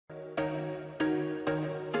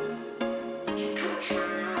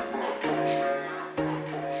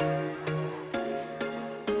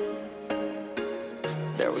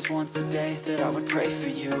once a day that I would pray for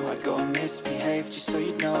you. I'd go and misbehave just so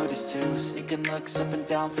you'd notice too. Sneaking looks up and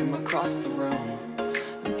down from across the room.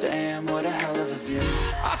 And damn, what a hell of a view.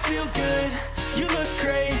 I feel good, you look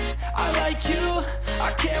great, I like you,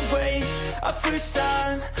 I can't wait. A first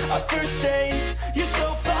time, a first date, you're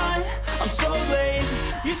so fine, I'm so late.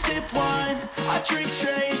 You sip wine, I drink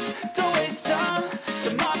straight, don't waste time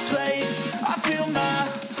to my place. I feel my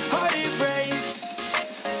heart erase,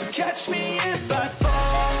 so catch me if I fall.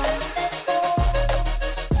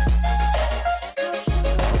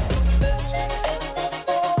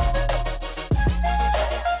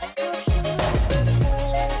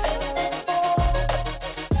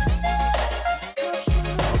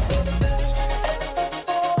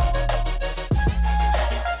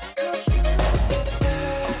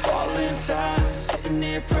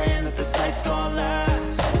 Praying that this night's gonna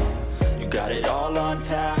last. You got it all on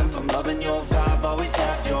tap, I'm loving your vibe, always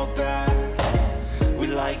have your back. We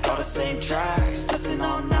like all the same tracks, listen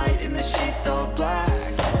all night in the sheets all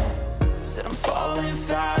black. Said I'm falling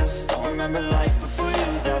fast, don't remember life before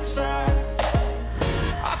you, that's fact.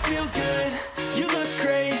 I feel good, you look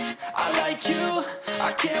great, I like you,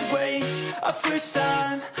 I can't wait. A first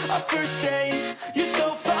time, a first date, you're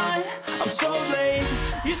so fine, I'm so late.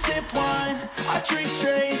 You sip wine, I drink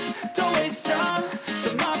straight, don't waste time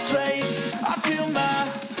to my place. I feel my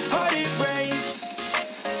heart erase,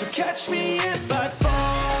 so catch me if I fall.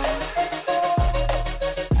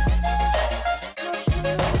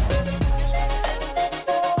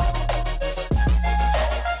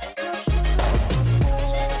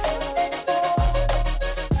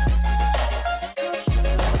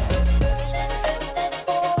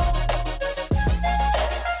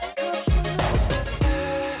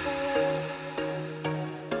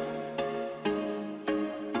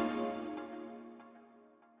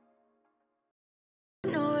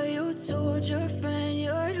 Told your friend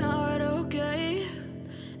you're not okay,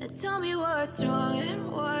 and tell me what's wrong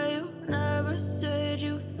and why you never said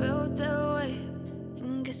you felt that way.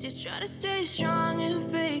 And guess you're trying to stay strong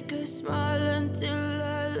and fake a smile until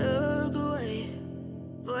I look away.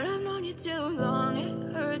 But I've known you too long,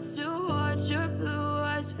 it hurts to watch your blue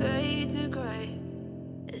eyes fade to gray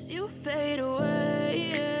as you fade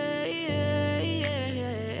away,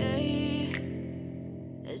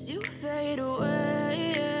 as you fade away.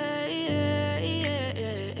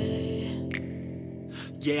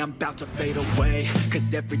 Yeah, I'm about to fade away,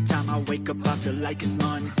 cause every time I wake up I feel like it's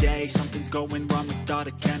Monday. Something's going wrong with all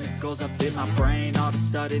the chemicals up in my brain. All of a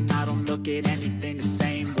sudden I don't look at anything the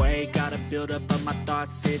same way. Got a buildup of my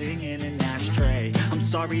thoughts sitting in an ashtray. I'm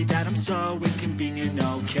sorry that I'm so inconvenient,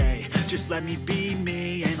 okay. Just let me be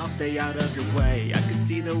me and I'll stay out of your way. I can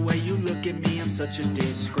see the way you look at me, I'm such a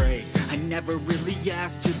disgrace. I never really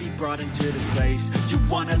asked to be brought into this place. You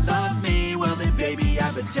wanna love me? Well then baby I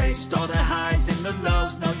have a taste. All the highs and the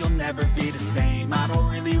lows, no you'll never be the same. I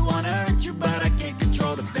don't really wanna hurt you but I can't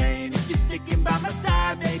control the pain. If you're sticking by my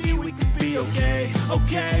side maybe we could be okay.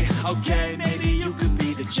 Okay, maybe you could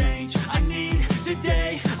be the change I need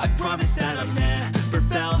today. I promise that I've never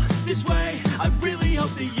felt this way. I really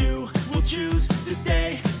hope that you will choose to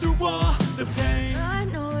stay through all the pain. I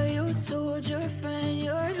know you told your friend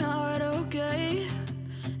you're not okay,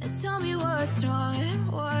 and tell me what's wrong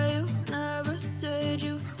and why you never said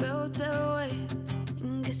you felt that way.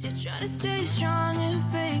 And guess you're trying to stay strong and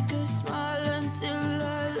fake a smile until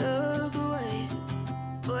I look away.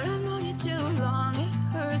 But I've known you too long, it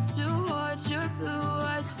hurts to watch your blue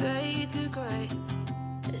eyes fade to gray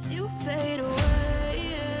as you fade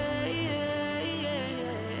away,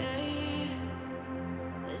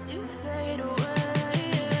 as you fade away,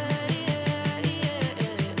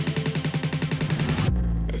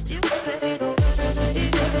 as you fade away.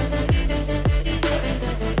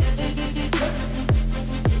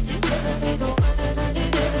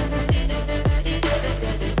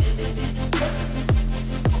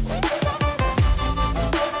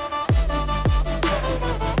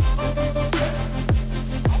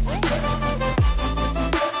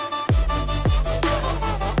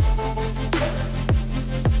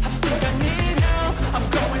 I need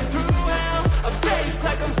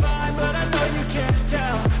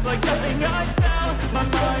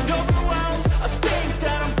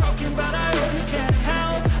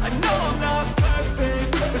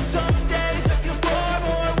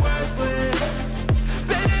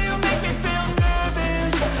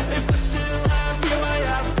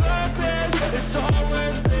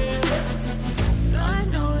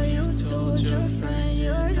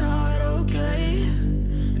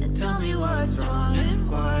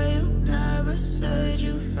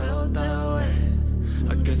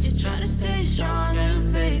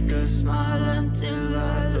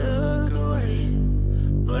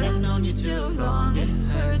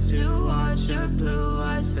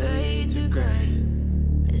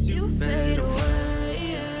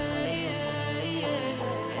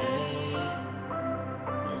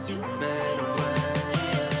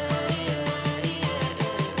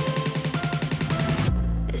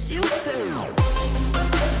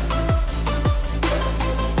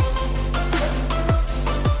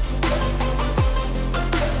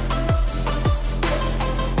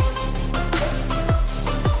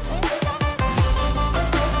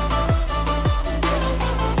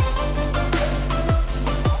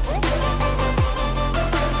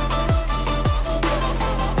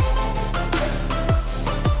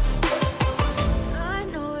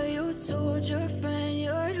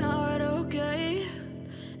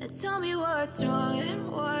tell me what's wrong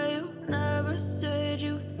and why you never said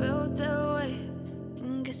you felt that way.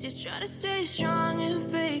 Guess you're trying to stay strong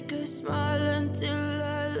and fake a smile until